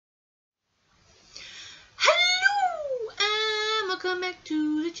back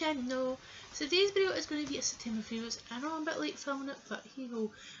to the channel. So today's video is going to be a September favourites. I know I'm a bit late filming it, but here you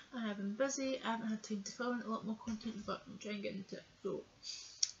go. I have been busy, I haven't had time to film a lot more content, but I'm trying to get into it. So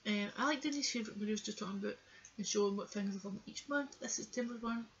I like doing these favourite videos, just talking about and showing what things I've done each month. This is September's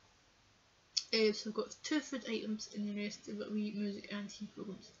one. So I've got 2 food items and the rest of it we music and TV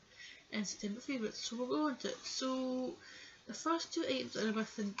programmes and September favourites. So we'll go on to it. So the first 2 items are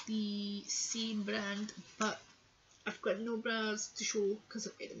within the same brand, but I've got no bras to show because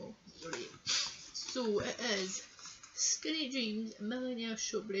I've ate them all. Sorry. So it is Skinny Dreams Millionaire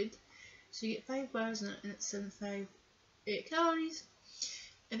Shortbread. So you get 5 bars in it and it's 75 calories.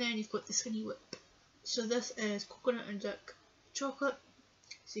 And then you've got the Skinny Whip. So this is coconut and dark chocolate.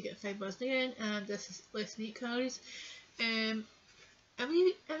 So you get 5 bars again, and this is less than 8 calories. It was a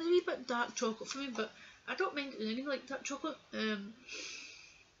wee bit dark chocolate for me, but I don't mind it. I really like dark chocolate. Oh,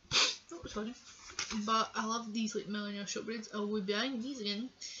 sorry. But I love these like Millionaire Shortbreads. I will be buying these again.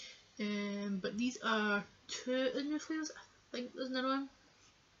 But these are 2 in the flavours. I think there's another one,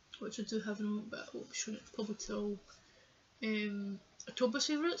 which I do have in a moment, but I won't be showing it probably till October's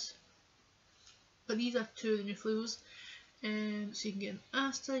favourites. But these are 2 in the flavours. So you can get an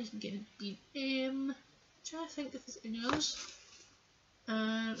Asta, you can get an B&M. I'm trying to think if there's any others.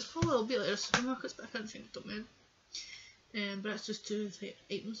 It's probably a little bit like supermarkets, but I can't think of the top of my head. But that's just 2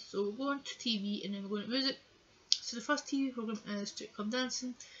 items. So we'll go on to TV and then we'll go into music. So the first TV programme is Straight Club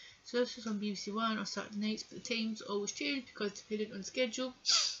Dancing. So this is on BBC One on Saturday nights, but the times always change because depending on the schedule.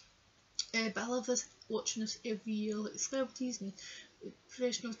 But I love this, watching this every year, like the celebrities and the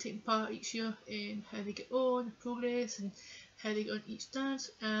professionals taking part each year, how they get on, the progress, and how they get on each dance.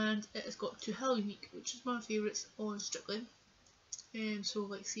 And it has got to Halloween Week, which is my favourites on Strictly. So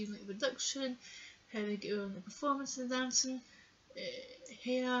like seeing like the production, how they get on the performance and dancing,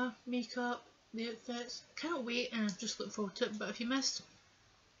 hair, makeup, the outfits. I can't wait, and I'm just looking forward to it. But if you missed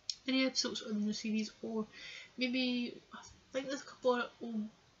any episodes on the series, or maybe I think there's a couple of old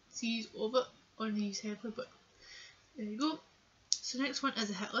series of it on these heavily, but there you go. So the next one is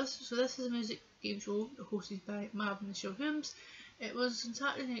a hit list. So this is a music game show hosted by Marv and Michelle Humes. It was on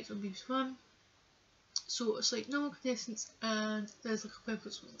Saturday nights on BBC One. So it's like normal contestants, and there's like a couple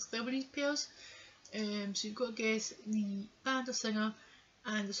of celebrity pairs. So you've got to guess the band or singer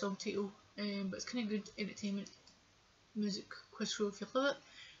and the song title. But it's kind of good entertainment music quiz show if you love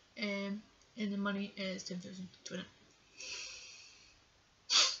it. And the money is 10,000 to win it.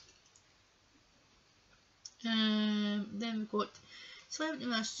 Then we've got Celebrity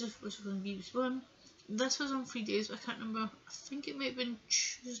Masters, which was on BBC One. This was on 3 days, but I can't remember. I think it might have been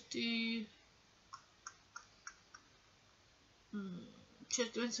Tuesday.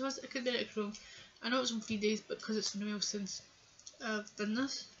 Tuesday, Wednesday was it? I could get it wrong. I know it was on 3 days, but because it's been a while since I've done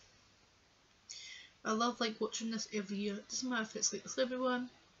this. I love like watching this every year. It doesn't matter if it's like the celebrity one,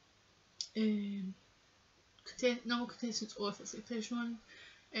 normal contestants, or if it's like the professional one.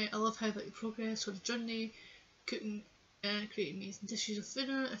 I love how like the progress or the journey, cooking and creating amazing dishes of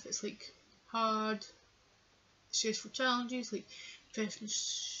dinner. If it's like hard, stressful challenges like professional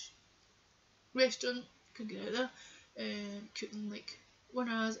restaurant, could get out there. Cooking like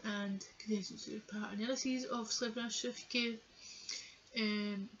winners and contestants who part analyses of Celebrity Chef UK.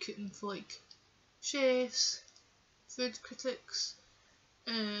 Cooking for like chefs, food critics,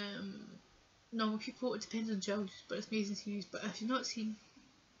 normal people. It depends on the challenges, but it's an amazing series. But if you've not seen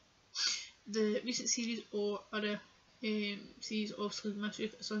the recent series or other series of Celebrity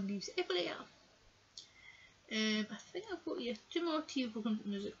Masterchef, it's on BBC every day. I think I've got 2 more TV programmes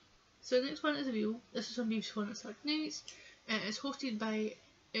and music. So the next one is a Wheel. This is on BBC One on Saturday nights. It's hosted by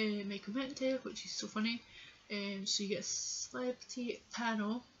Michael McIntyre, which is so funny. So you get a celebrity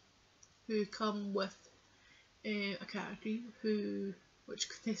panel who come with a category which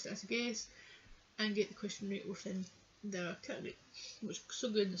contestant as a guest, and get the question right within their category, which is so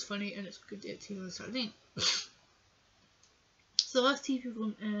good and it's funny and it's good to entertain on a Saturday night. So the last TV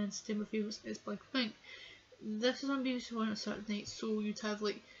program and September favourites is Black or Pink. This is on BBC One on Saturday night, so you'd have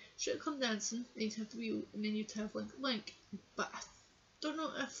like Straight Club Dancing, then you'd have the Wheel, and then you'd have Link. But I don't know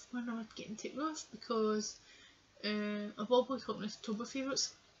if we're not getting taken off because I've always talking about October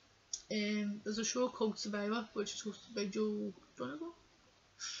favourites. There's a show called Survivor, which is hosted by Joe Donegal.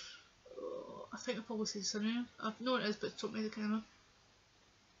 I think I probably said his name. I know it is, but it's top of the camera.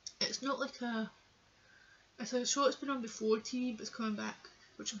 It's not like it's a show that's been on before TV, but it's coming back,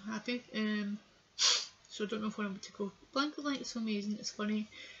 which I'm happy. So I don't know if I'm going to go. Blank or Blank is amazing, it's funny,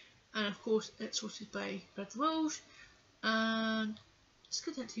 and of course it's hosted by Brad Walsh, and it's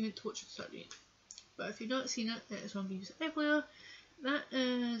good entertainment to watch on Saturday. But if you've not seen it, it is on BBC iPlayer. That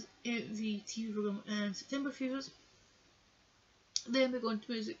is the TV programme and September favourites. Then we go on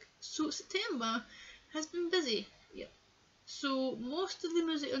to music. So September has been busy. Yeah. So most of the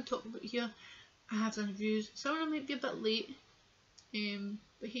music I'm talking about here, I have done reviews. Some of them might be a bit late,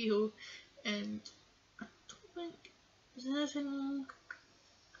 but hey ho. And I don't think there's anything.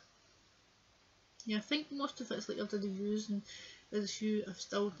 Yeah, I think most of it's like I've done reviews, and there's a few I've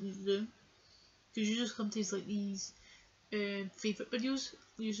still done to do. Because usually sometimes like these favourite videos,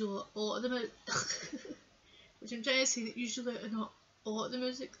 usually a lot of them out. Which I'm trying to say that usually not a lot of the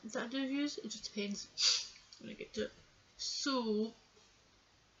music that I do reviews, it just depends when I get to it. So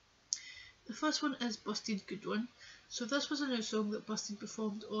the first one is Busted Good One. So this was a new song that Busted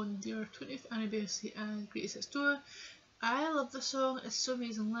performed on their 20th anniversary and Greatest Hits tour. I love the song, it's so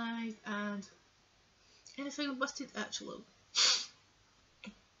amazing live, and anything on Busted I actually love.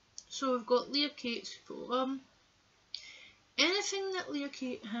 So we've got Leah Kate's full album. Anything that Leah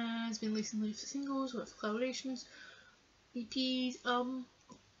Kate has been releasing live singles or collaborations, EPs,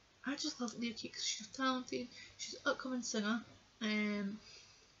 I just love Leah Kate because she's talented, she's an upcoming singer, and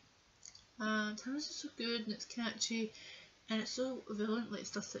her music is so good and it's catchy and it's so violent, like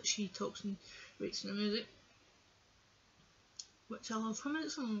stuff that she talks and writes in her music, which I love. Her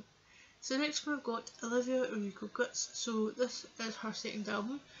music's on. So next one we've got Olivia Rodrigo Guts. So this is her second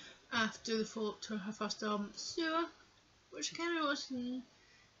album after the follow-up to her first album, Zara, which I kind of noticed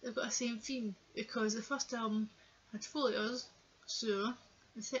they've got the same theme because the first album had 4 letters, Zara,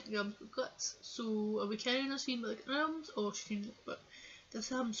 the second album's got Guts. So are we carrying this theme like albums, or she can, but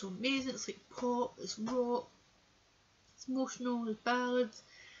this album's so amazing. It's like pop, it's rock, it's emotional, it's ballads,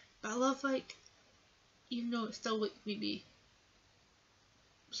 but I love, like, even though it's still like maybe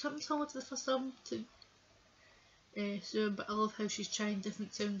something similar to the first album to but I love how she's trying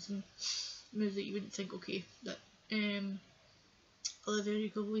different sounds and music you wouldn't think, okay, that Olivia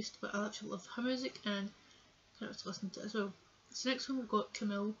Rodrigo released, but I actually love her music and kind of listen to it as well. So next one we've got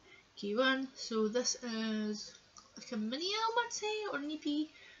Camille K1. So this is like a mini album, I'd say, or an EP.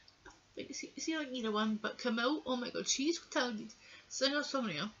 I think it's like either one, but Camille, oh my god, she's so talented, singer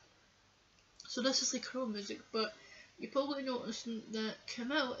songwriter. So this is like her own music, but you're probably noticing that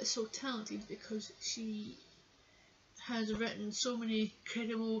Camille is so talented because she has written so many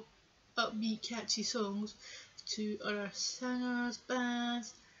incredible, upbeat, catchy songs to other singers,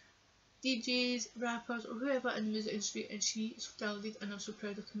 bands, DJs, rappers, or whoever in the music industry, and she is so talented, and I'm so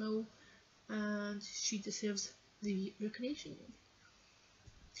proud of Camille, and she deserves the recognition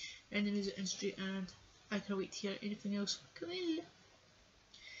in the music industry, and I can't wait to hear anything else from Camille.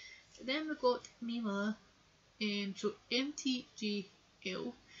 Then we've got Mima, so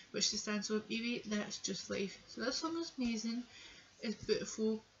MTGL, which stands for Baby That's Just Life. So this song is amazing, it's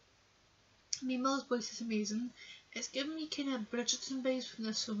beautiful, Mima's voice is amazing, it's giving me kind of Bridgerton vibes from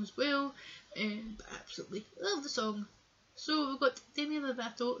this song as well, but absolutely love the song. So we've got Demi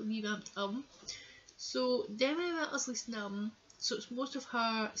Lovato revamped album. So Demi Lovato's released an album, so it's most of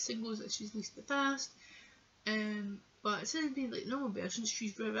her singles that she's released in the past, but instead of being like normal versions,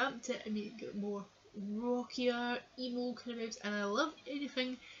 she's revamped it and made it more rockier, emo kind of vibes, and I love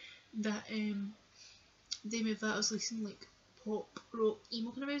anything that Demi Lovato's releasing, like pop, rock,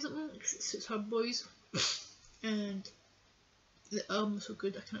 emo kind of vibes, like that. It suits her boys, and the album's so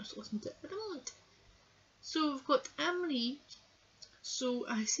good I can actually listen to it at the moment. So we've got Amory. So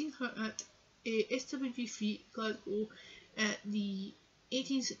I seen her at SWG3 Glasgow at the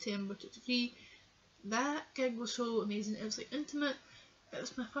 18th September 2023. That gig was so amazing, it was like intimate. It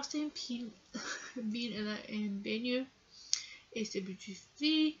was my first time being in that venue,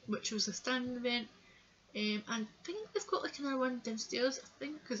 SWG3, which was a standing event, and I think they've got like another one downstairs, I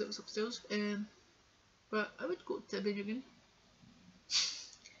think, because it was upstairs, but I would go to the venue again,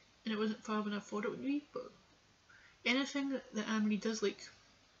 and it wasn't far when I thought it would be, but anything that Amory does, like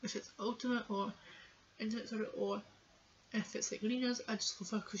if it's ultimate or intimate or if it's like arenas, I just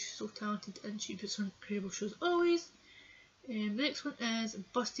love her because she's so talented and she puts on incredible shows always. The next one is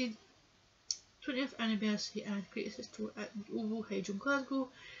Busted 20th anniversary and Greatest Hits tour at the Oval Hydro in Glasgow.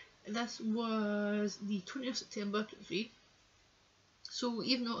 This was the 20th September 2023. So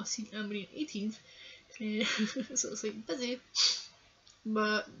even though I've seen Amory on 18th, so it's like busy,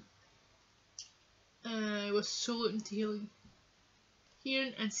 but I was so looking to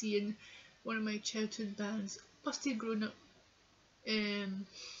hearing and seeing one of my childhood bands, Busted, growing up,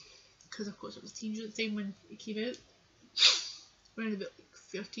 because of course I was a teenager at the time when it came out, around about like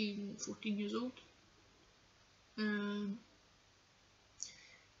 13, 14 years old.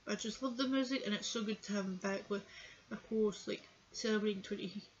 I just love the music, and it's so good to have them back with, of course, like celebrating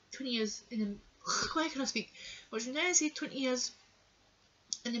 20 years in why can I speak? Which when I say 20 years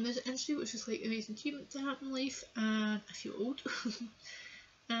in the music industry, which was like amazing achievement to happen in life, and I feel old.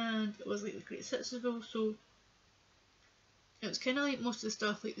 And it was like the greatest hits as well, so it was kind of like most of the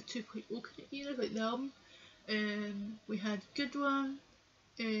stuff like the 2.0 kind of era, like the album. We had Good One,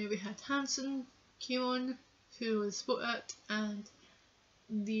 we had Hanson came on, who was Spot It, and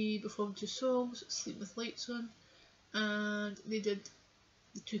they performed 2 songs, Sleep with Lights On, and they did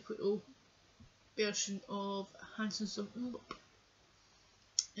the 2.0 version of Hanson's song Loop.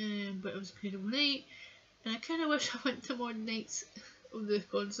 But it was a incredible night, and I kind of wish I went to more nights of the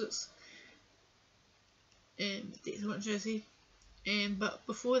concerts. Dates I want to say. But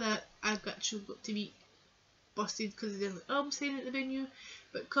before that, I actually got to meet Busted because they did like album signing at the venue,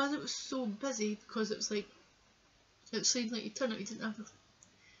 but because it was so busy, because it was like it seemed like you turn up, you didn't have a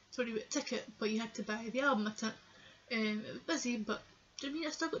ticket, but you had to buy the album at it. It was busy, but do you know what I mean?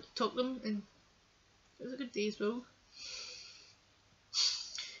 I still got to talk to them, and it was a good day as well.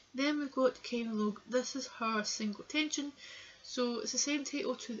 Then we've got Kylie Minogue. This is her single Tension, so it's the same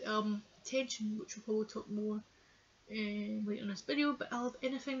title to the album Tension, which we'll probably talk more later in this video. But I love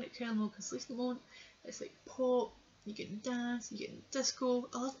anything that Kylie Minogue has released on. It's like pop, you get dance, you get disco.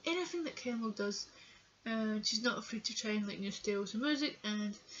 I love anything that Kylie Minogue does, and she's not afraid to try like new styles of music.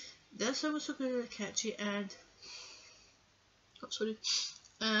 And this song was so good, really catchy, and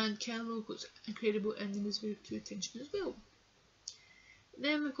and Kylie Minogue was incredible in the music video to Tension as well.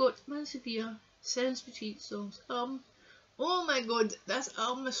 Then we've got Mansabia, Sounds Between Songs album. Oh my god, this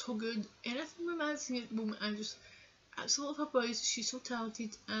album is so good. Anything with Mansi at the moment, I just absolutely love her voice. She's so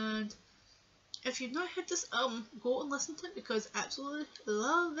talented, and if you've not heard this album, go and listen to it because I absolutely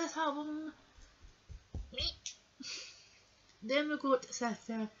love this album. Then we've got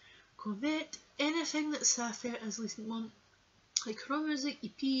Sapphire Corvette. Anything that Sapphire has released on, like her own music,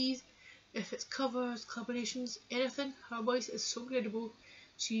 EPs, if it's covers, collaborations, anything, her voice is so incredible.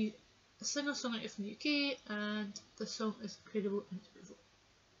 She's a singer-songwriter from the UK, and the song is incredible and beautiful.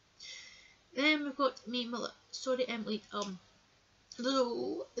 Then we've got Mae Muller, Sorry I'm Late album.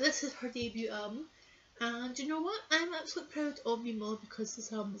 So this is her debut album, and you know what? I'm absolutely proud of Mae Muller because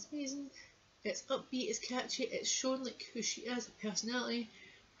this album is amazing. It's upbeat, it's catchy, it's shown like who she is, her personality,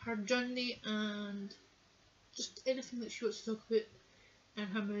 her journey, and just anything that she wants to talk about and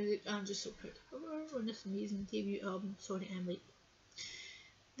her music. I'm just so proud of her on this amazing debut album, Sorry I'm Late.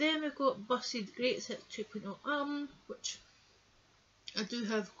 Then we've got Busted Greatest Hits 2.0 album, which I do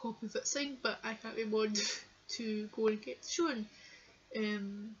have a copy of it signed, but I can't be bothered to go and get shown.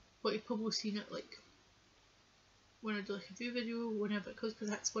 But you've probably seen it like when I do like a review video, whenever it goes, because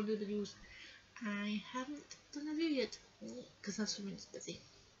that's one of the videos I haven't done a review yet, because that's when it's busy.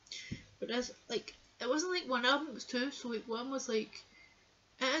 But that's like, it wasn't like one album, it was 2, so like one was like,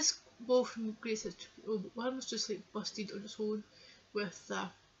 it is both from Greatest Hits 2.0, but one was just like Busted on its own with the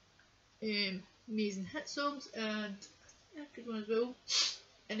amazing hit songs and a good one as well.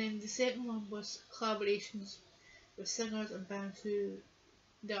 And then the second one was collaborations with singers and bands who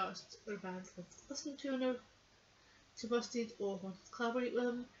the artists or bands have listened to now to Busted or want to collaborate with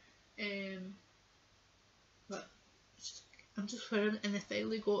them. But I'm just proud, and they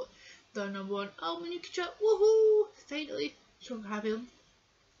finally got their #1 album in UK chart. Woohoo! Finally, so happy them.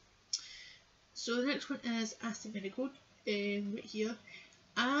 So the next one is Aston Marigold. Right here,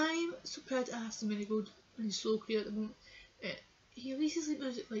 I'm so proud of Aston Marigold in his solo career at the moment. He releases like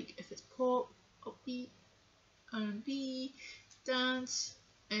music like if it's pop, upbeat, R&B, dance.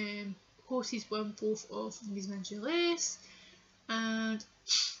 Of course, he's won both of these men GLS, and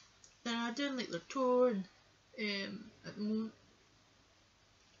they're doing like their tour and, at the moment.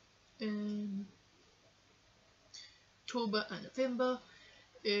 October and November.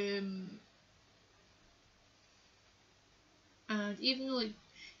 And even though like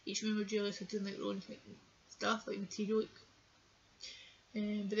each member of GLS are doing like their own like, stuff like material, like,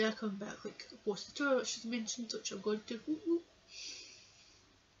 but they are coming back like post the tour, which is mentioned, which I'm going to,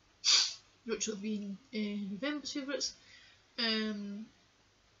 which will be November's favourites. But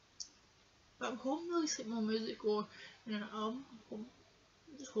I'm hoping to release like more music or in an album. I'm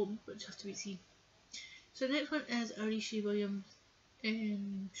just hoping, but just have to be seen. So the next one is Arisha Williams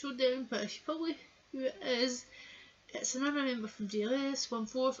Showdown, but if you probably who it is. It's another member from GLS,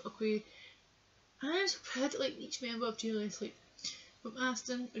 1/4. Okay, I'm so proud of like each member of GLS, like from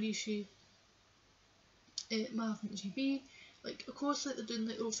Aston, Arisha, Marv and GB. Like of course, like they're doing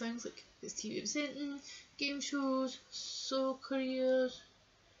like little things like it's TV presenting, game shows, solo careers,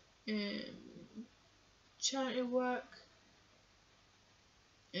 charity work,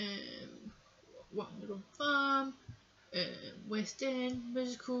 working their own farm, West End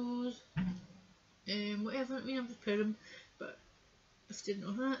musicals. Whatever, I mean, I'm just proud of them, but if you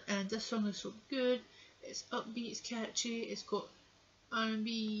didn't know that. And this song is so good. It's upbeat, it's catchy, it's got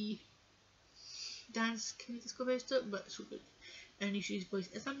R&B dance kind of disco vibes to it, but it's so good. And Nishi's voice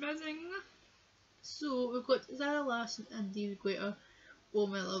is amazing. So we've got Zara, Larsson and David Guetta, Oh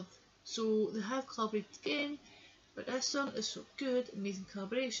My Love. So they have collaborated again, but this song is so good, amazing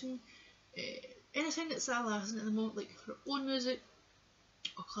collaboration. Anything that's Zara Larsson at the moment, like her own music,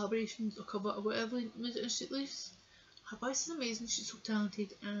 or collaborations, or cover, or whatever music she releases, her voice is amazing, she's so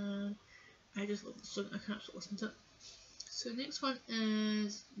talented, and I just love the song, I can't stop listening to it. So the next one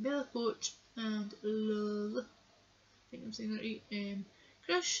is Bella Poach and Love. I think I'm saying that right.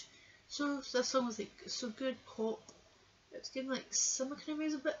 Crush. So this song was like so good, pop. It's getting like summer kind of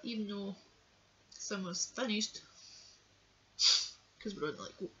ways a bit, even though summer's finished, because we're on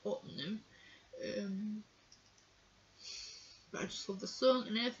like autumn now. But I just love the song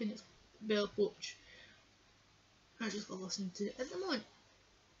and everything. It's Bella Poach. I just love listening to it at the moment.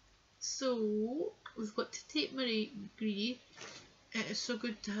 So we've got Tate Marie Greedy. It is so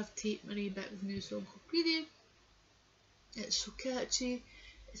good to have Tate Marie back with a new song called Greedy. It's so catchy,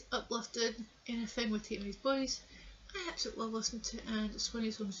 it's uplifted, anything with Tate Marie's voice. I absolutely love listening to it, and it's one of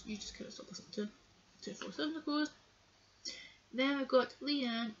these songs you just can't stop listening to 24/7 of course. Then we've got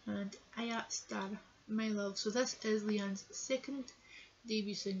Leanne and Aya Star, My Love. So this is Leanne's second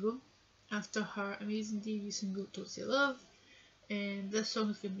debut single after her amazing debut single Don't Say Love. And this song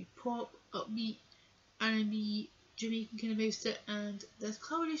is going to be pop, upbeat, R&B, Jamaican kind of based it, and there's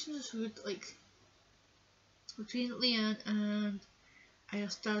collaborations are so good, like between Leanne and Aya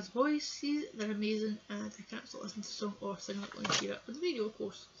Star's voices. They're amazing, and I can't stop listening to the song or singing it when I hear it on the video, of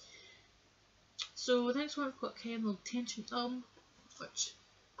course. So the next one we've got Ken Log Tension album, which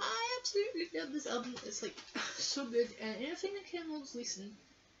I absolutely love this album. It's like so good, and anything that Ken Log's releasing,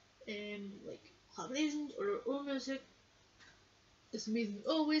 like collaborations or her own music, it's amazing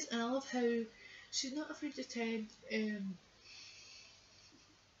always. And I love how she's not afraid to try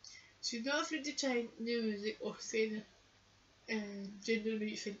new music or saying gender when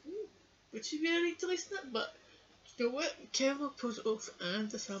you think, would she be alright to listen to it? But you know what? Kevin pulls it off,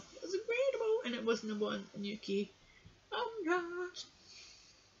 and this album is incredible, and it was number one in UK charts.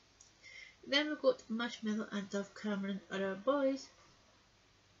 Then we've got Marshmello and Dove Cameron are our boys.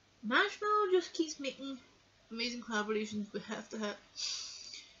 Marshmello just keeps making amazing collaborations with Hit After Hit.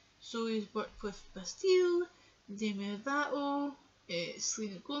 So he's worked with Bastille, Demi Lovato,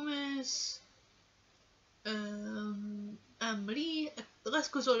 Selena Gomez, Anne-Marie, the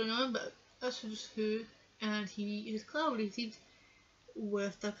list goes on and on, but that's just who. And he has collaborated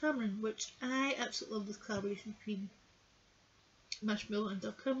with Dove Cameron, which I absolutely love this collaboration between Marshmello and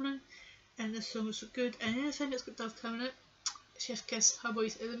Dove Cameron. And this song is so good, and anything that's got Dove Cameron in it, Chef Kiss, her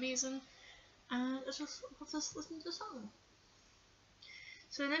voice is amazing, and I just love this, listening to the song.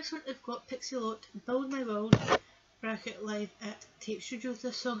 So the next one we've got Pixie Lott, Build My World, bracket live at Tape Studios.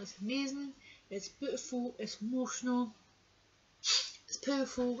 This song is amazing, it's beautiful, it's emotional, it's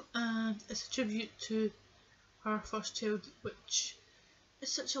powerful, and it's a tribute to her first child, which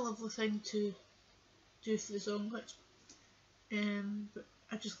is such a lovely thing to do for the song. But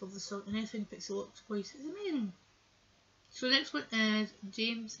I just love the song, and anything Pixie Lott's voice is amazing. So the next one is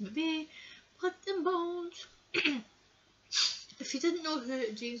James McVeigh, Blood and Bones. If you didn't know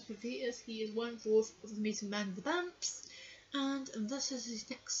who James McVeigh is, he is 1/4 of the amazing band The Bamps, and this is his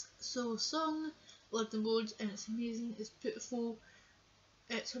next solo song, Blood and Bones, and it's amazing, it's beautiful,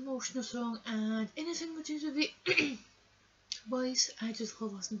 it's an emotional song, and anything with James McVeigh voice, I just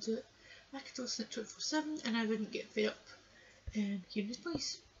love listening to it. I could listen to it 24/7 and I wouldn't get fed up hearing his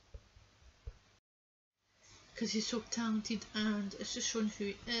voice, because he's so talented, and it's just showing who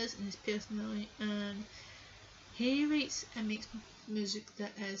he is and his personality, and he writes and makes music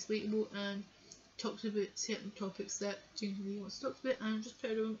that is relatable and talks about certain topics that James McVeigh wants to talk about, and I'm just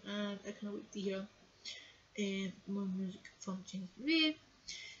proud of him, and I cannot wait to hear more music from James McVeigh.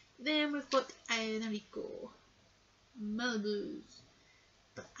 Then we've got Enrico, Malibus.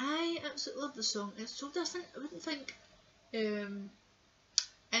 But I absolutely love the song, it's so different. I wouldn't think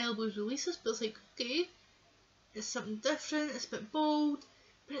Elbows release this, but it's like, okay, it's something different, it's a bit bold,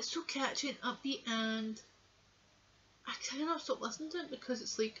 but it's so catchy and upbeat, and I cannot stop listening to it because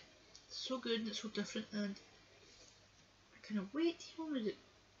it's like so good and it's so different, and I cannot wait to hear music.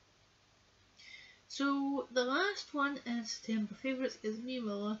 So the last one in September favourites is Me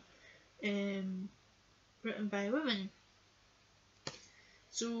Miller, written by women.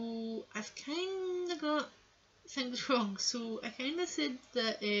 So I've kind of got things wrong. So I kind of said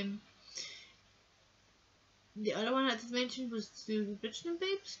that the other one I did mention was to do with Bridgerton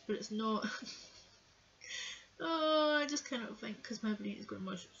Babes, but it's not. Oh, I just cannot think because my brain is going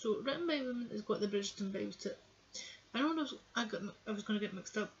mush. So, Written by Women has got the Bridgerton vibes to it. I don't know if I was going to get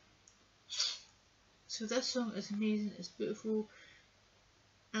mixed up. So this song is amazing, it's beautiful,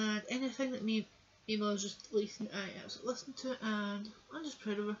 and anything that me was just listening, I absolutely listened to it, and I'm just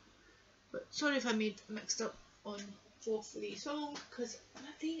proud of her. But sorry if I made mixed up on both of these songs, because my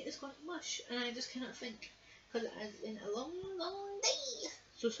brain is going mush, and I just cannot think, because it has been a long, long day.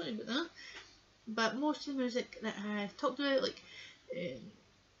 So sorry about that. But most of the music that I've talked about, like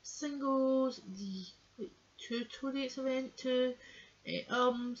singles, the like, two tour dates I went to,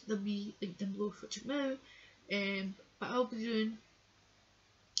 albums, they'll be linked down below for check them out. But I'll be doing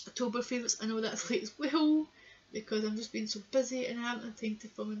October favourites. I know that's late as well because I'm just being so busy and I haven't had time to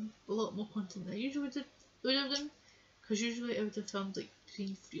film a lot more content than I usually would have done. Because usually I would have filmed like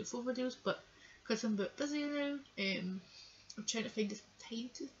between 3 or 4 videos, but because I'm a bit busy now, I'm trying to find the time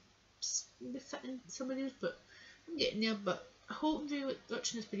to maybe fit in some videos, but I'm getting there. But I hope you enjoy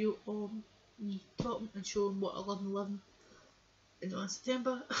watching this video of me talking and showing what I love and living in the last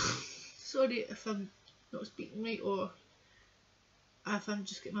September. Sorry if I'm not speaking right or if I'm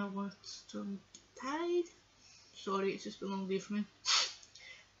just getting my words tongue-tied. Sorry, it's just been a long day for me.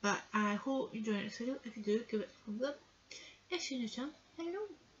 But I hope you enjoyed this video. If you do, give it a thumbs up. If you're new to the channel, let me know.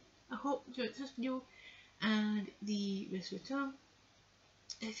 I hope you enjoyed this video and the rest of the channel.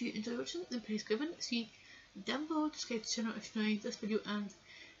 If you enjoy watching, then please give it a see down below to subscribe to the channel if you enjoyed this video and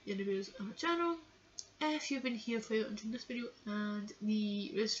the other videos on my channel. If you've been here for enjoying this video and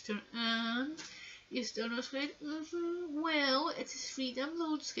the rest of the channel and you're still not subscribed, well, it is free down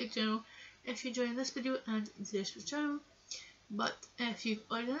below to subscribe to the channel if you're enjoying this video and the rest of the channel. But if you've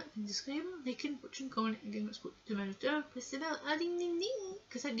already done it, then subscribe, like, watching, comment, and give me a support to my channel. Press the bell, ding ding ding,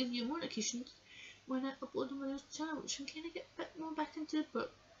 because that gives you more notifications when I upload on my channel, which I'm kind of getting a bit more back into,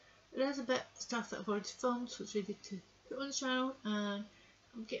 but there is a bit of stuff that I've already filmed, so it's ready to put on the channel, and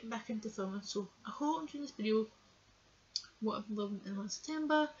I'm getting back into filming. So I hope I'm doing this video, what I've been loving in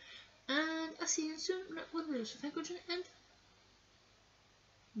September, and I'll see you soon when I upload videos. So thank you for watching and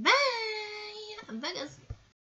bye! Bye guys!